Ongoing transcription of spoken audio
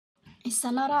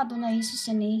Isanara Adonai Jesus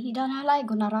ni hidanalai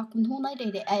gunara kunhunai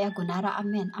dede aya gunara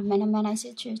amen. Amen amen I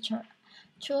say church.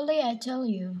 Truly I tell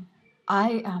you,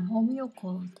 I am whom you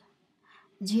called.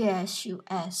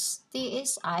 Jesus.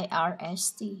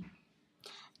 T-S-I-R-S-T.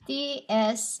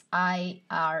 T-S-I-R-S-T.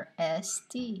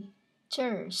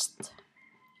 Church.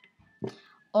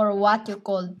 Or what you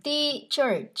call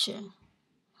T-Church.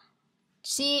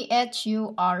 C-H-U-R-C-H.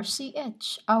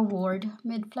 A word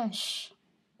made flesh.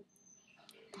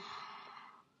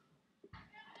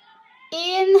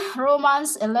 In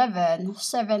Romans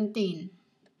 11:17,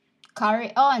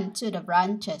 carry on to the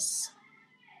branches.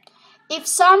 If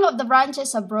some of the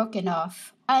branches are broken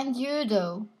off, and you,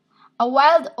 though a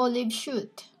wild olive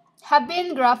shoot, have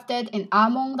been grafted in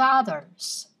among the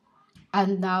others,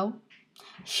 and now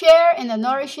share in the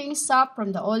nourishing sap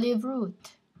from the olive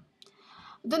root,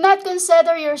 do not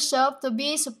consider yourself to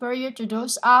be superior to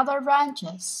those other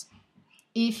branches.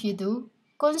 If you do,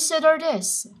 consider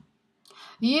this.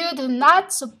 You do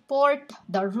not support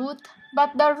the root,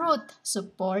 but the root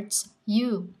supports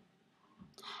you.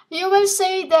 You will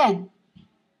say then,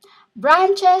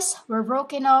 branches were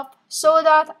broken off so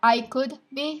that I could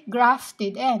be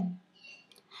grafted in.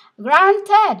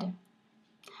 Granted,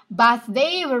 but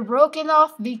they were broken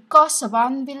off because of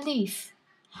unbelief.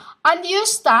 And you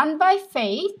stand by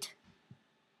faith?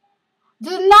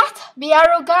 Do not be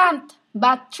arrogant,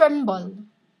 but tremble.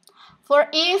 For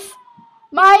if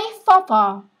my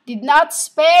Papa did not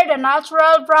spare the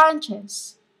natural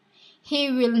branches, he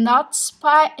will not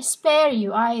spare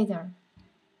you either.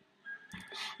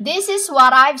 This is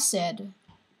what I've said.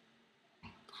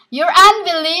 Your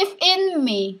unbelief in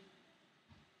me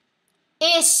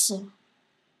is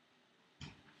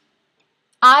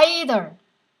either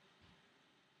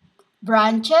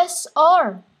branches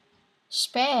or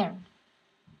spare.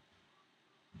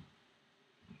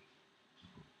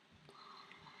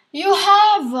 You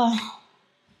have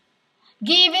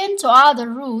given to other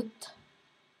root,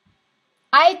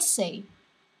 I'd say,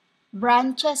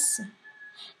 branches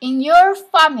in your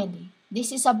family.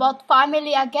 This is about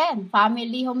family again.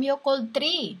 Family whom you call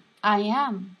tree. I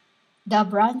am the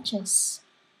branches.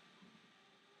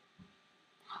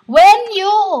 When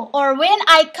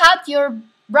I cut your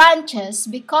branches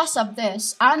because of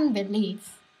this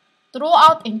unbelief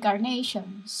throughout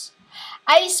incarnations,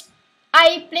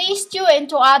 I placed you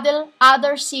into other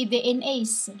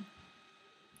cDNAs.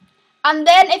 And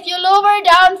then if you lower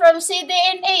down from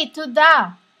cDNA to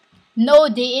the no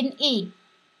DNA,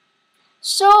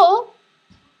 so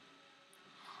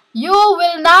you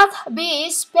will not be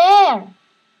spared.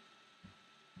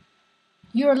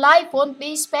 Your life won't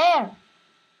be spared.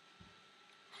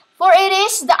 For it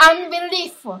is the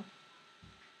unbelief.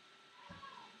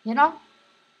 You know?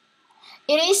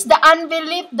 It is the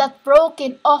unbelief that broke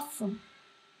it off.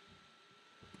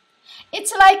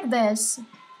 It's like this.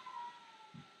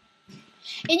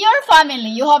 In your family,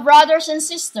 you have brothers and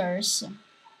sisters.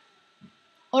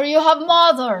 Or you have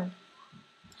mother.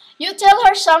 You tell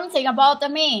her something about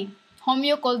me, whom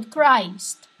you called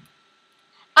Christ.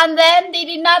 And then they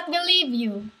did not believe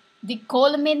you. They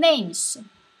call me names.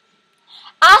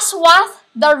 Ask what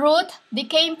the root they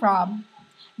came from,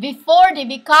 before they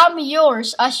become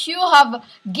yours, as you have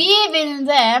given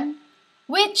them,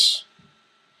 which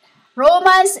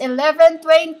Romans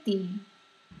 11:20,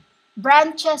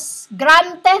 branches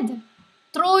granted.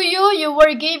 Through you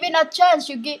were given a chance.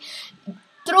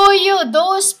 Through you,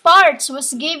 those parts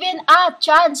was given a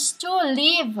chance to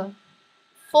live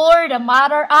for the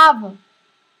matter of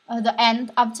the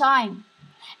end of time.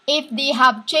 If they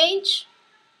have changed,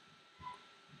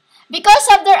 because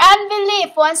of their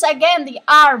unbelief, once again, they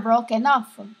are broken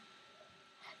off.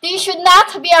 They should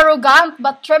not be arrogant,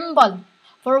 but tremble.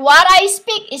 For what I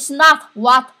speak is not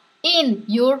what in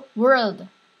your world.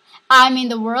 I'm in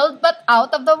the world, but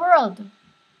out of the world.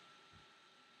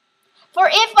 For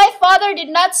if my Father did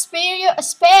not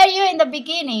spare you in the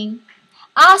beginning,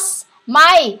 as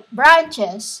my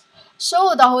branches,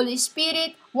 so the Holy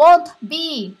Spirit won't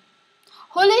be.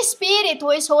 Holy Spirit,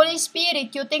 who is Holy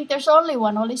Spirit? You think there's only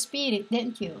one Holy Spirit,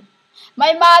 didn't you?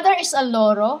 My mother is a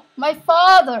loro. My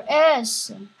father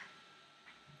is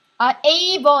a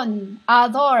Avon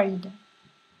adorned.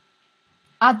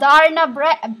 Adarna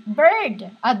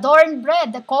bird. Adorned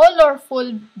bird. The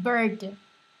colorful bird.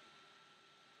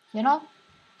 You know?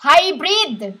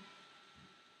 Hybrid.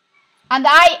 And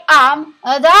I am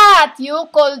that you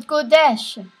called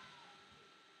Kodesh.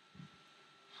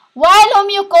 While whom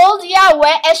you called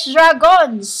Yahweh as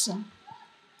dragons,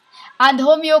 and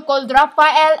whom you called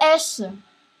Raphael as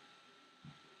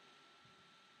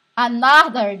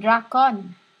another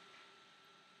dragon.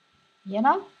 You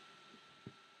know?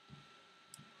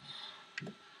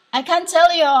 I can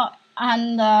tell you,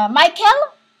 and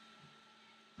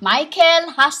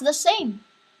Michael has the same.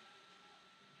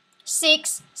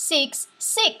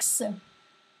 666.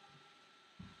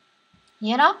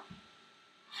 You know?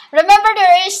 Remember,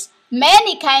 there is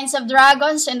many kinds of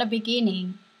dragons in the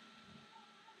beginning.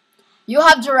 You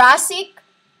have Jurassic.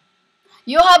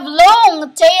 You have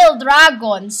long-tailed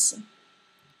dragons.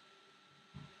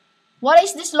 What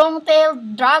is this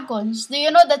long-tailed dragons? Do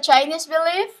you know the Chinese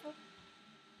belief?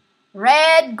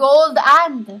 Red, gold,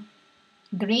 and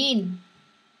green.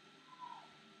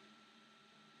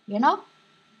 You know?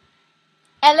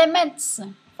 Elements,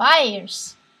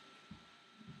 fires.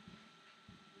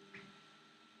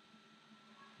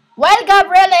 While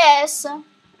Gabriel is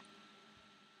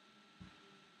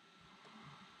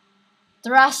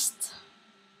trust.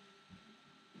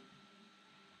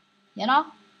 You know?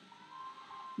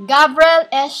 Gabriel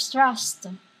is trust.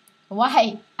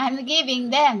 Why? I'm giving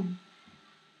them.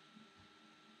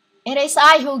 It is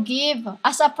I who give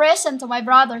as a present to my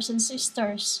brothers and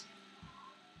sisters.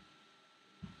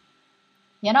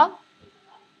 You know?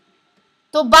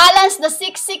 To balance the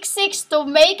 666, to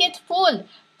make it full.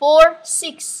 4,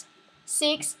 6,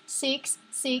 6, 6,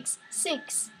 6,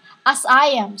 6. As I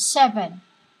am 7.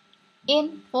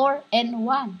 In 4 and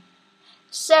 1.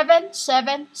 7,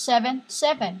 7, 7,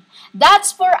 7.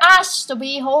 That's for us to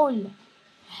be whole.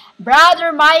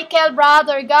 Brother Michael,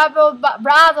 Brother Gabriel,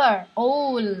 Brother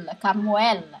Ol,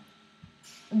 Camuel.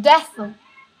 Death. Who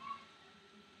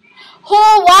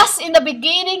was in the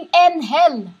beginning in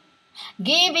hell,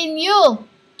 giving you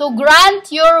to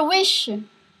grant your wish,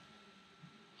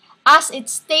 as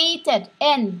it's stated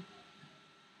in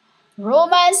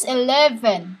Romans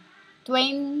 11,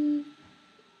 20.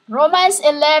 Romans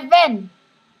 11,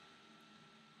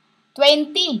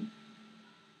 20.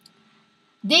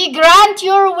 They grant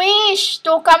your wish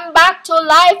to come back to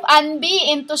life and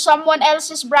be into someone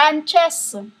else's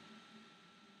branches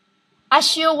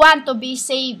as you want to be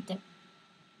saved.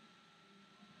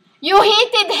 You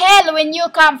hated hell when you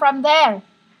come from there,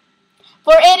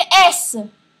 for it is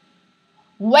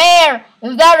where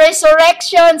the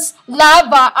resurrection's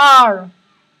lava are.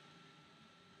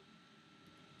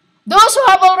 Those who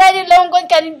have already long gone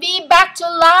can be back to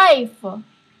life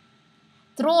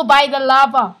through by the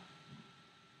lava.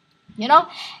 You know,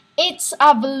 it's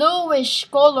a bluish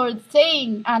colored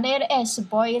thing and it is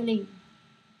boiling.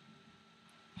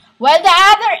 Well, the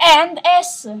other end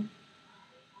is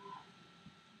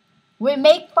we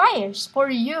make fires for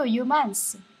you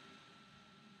humans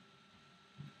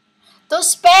to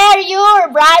spare your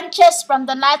branches from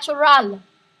the natural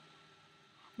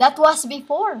that was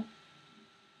before.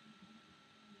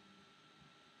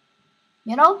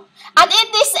 You know? And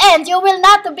in this end, you will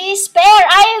not be spared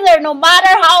either, no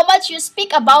matter how much you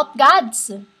speak about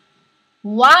God's.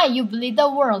 Why you bleed the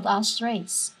world astray?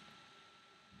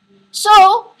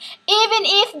 So, even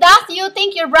if that you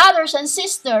think your brothers and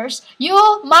sisters,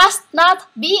 you must not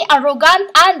be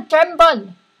arrogant and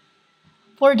tremble.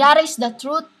 For that is the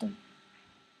truth.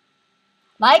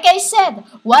 Like I said,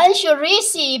 once you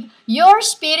receive your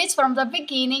spirits from the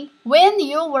beginning, when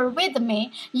you were with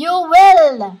me, you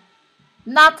will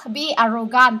not be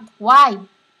arrogant. Why?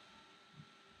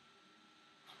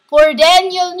 For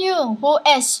Daniel knew who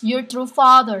is your true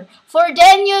father. For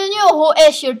Daniel knew who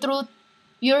is your true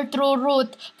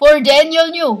root. For Daniel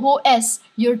knew who is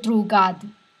your true God.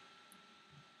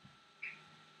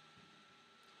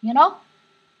 You know?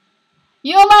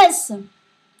 Humans,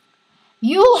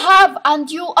 you have and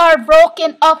you are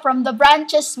broken off from the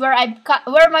branches where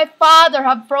my father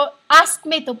have asked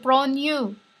me to prune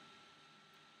you.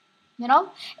 You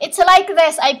know, it's like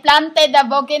this. I planted a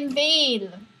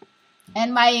bougainville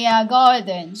in my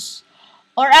gardens,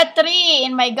 or a tree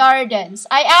in my gardens.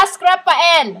 I asked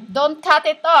Raphael, don't cut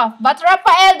it off. But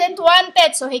Raphael didn't want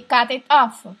it, so he cut it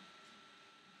off.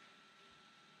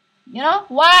 You know,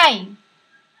 why?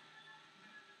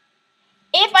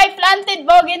 If I planted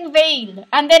bougainville,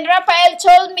 and then Raphael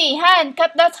told me, Han,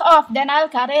 cut that off, then I'll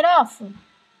cut it off.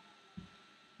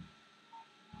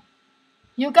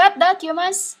 You got that,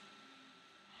 humans?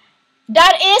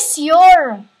 That is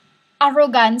your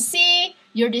arrogancy,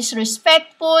 your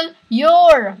disrespectful,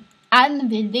 your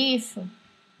unbelief.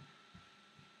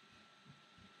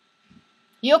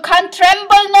 You can't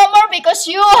tremble no more because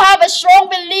you have a strong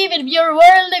belief in your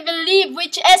worldly belief,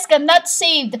 which is cannot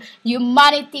save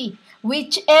humanity,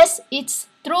 which is it's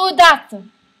true that.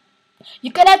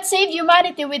 You cannot save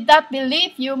humanity with that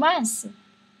belief, humans.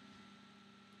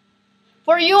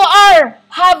 For you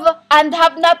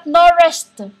have not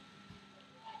nourished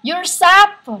your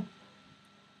sap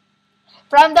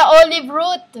from the olive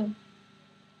root.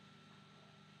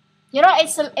 You know,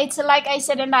 it's like I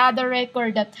said in the other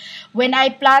record that when I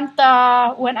plant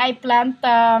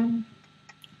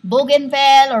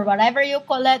bougainville or whatever you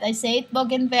call it, I say it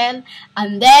bougainville,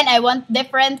 and then I want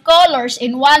different colors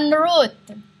in one root,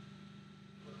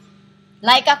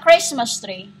 like a Christmas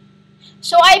tree.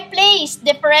 So I place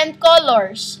different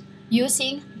colors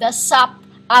using the sap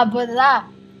of the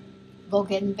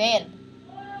bougainville.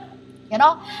 You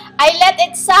know, I let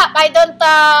it sap. I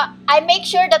make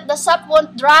sure that the sap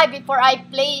won't dry before I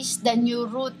place the new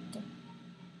root.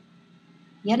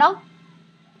 You know?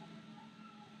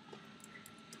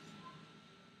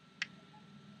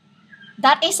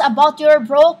 That is about your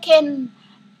broken,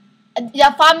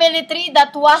 the family tree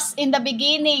that was in the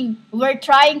beginning. We're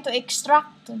trying to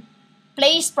extract,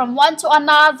 place from one to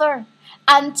another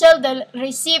until they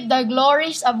receive the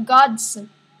glories of God's.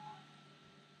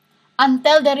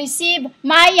 Until they receive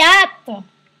Mayat.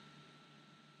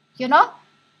 You know?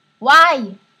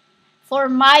 Why? For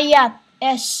Mayat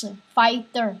is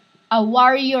fighter, a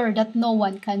warrior that no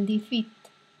one can defeat.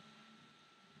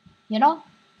 You know?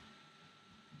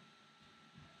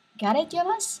 Got it,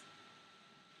 Yamas?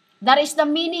 That is the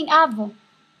meaning of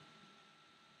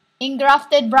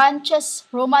engrafted branches,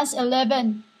 Romans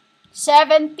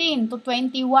 11:17 to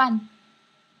 21.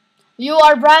 You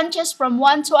are branches from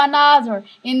one to another.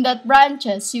 In that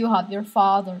branches you have your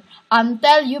father,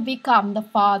 until you become the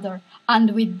father.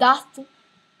 And with that,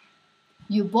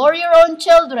 you bore your own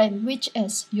children, which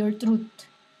is your truth.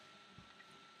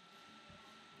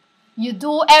 You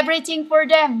do everything for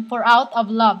them, for out of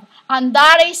love. And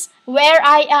that is where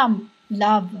I am,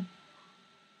 love.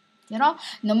 You know,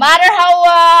 no matter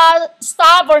how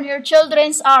stubborn your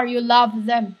children are, you love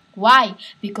them. Why?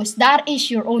 Because that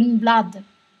is your own blood.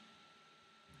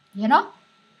 You know?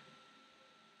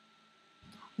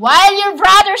 While your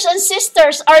brothers and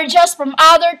sisters are just from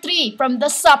other tree, from the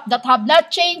sap that have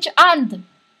not changed and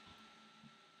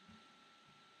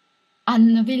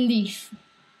unbelief,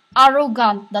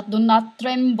 arrogant that do not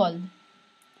tremble.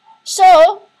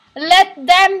 So, let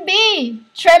them be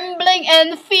trembling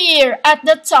and fear at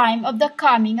the time of the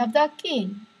coming of the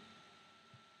King.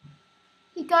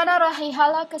 Ikana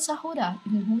rahihala kasahura,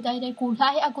 inhuday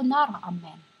kulay agunara,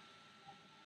 amen.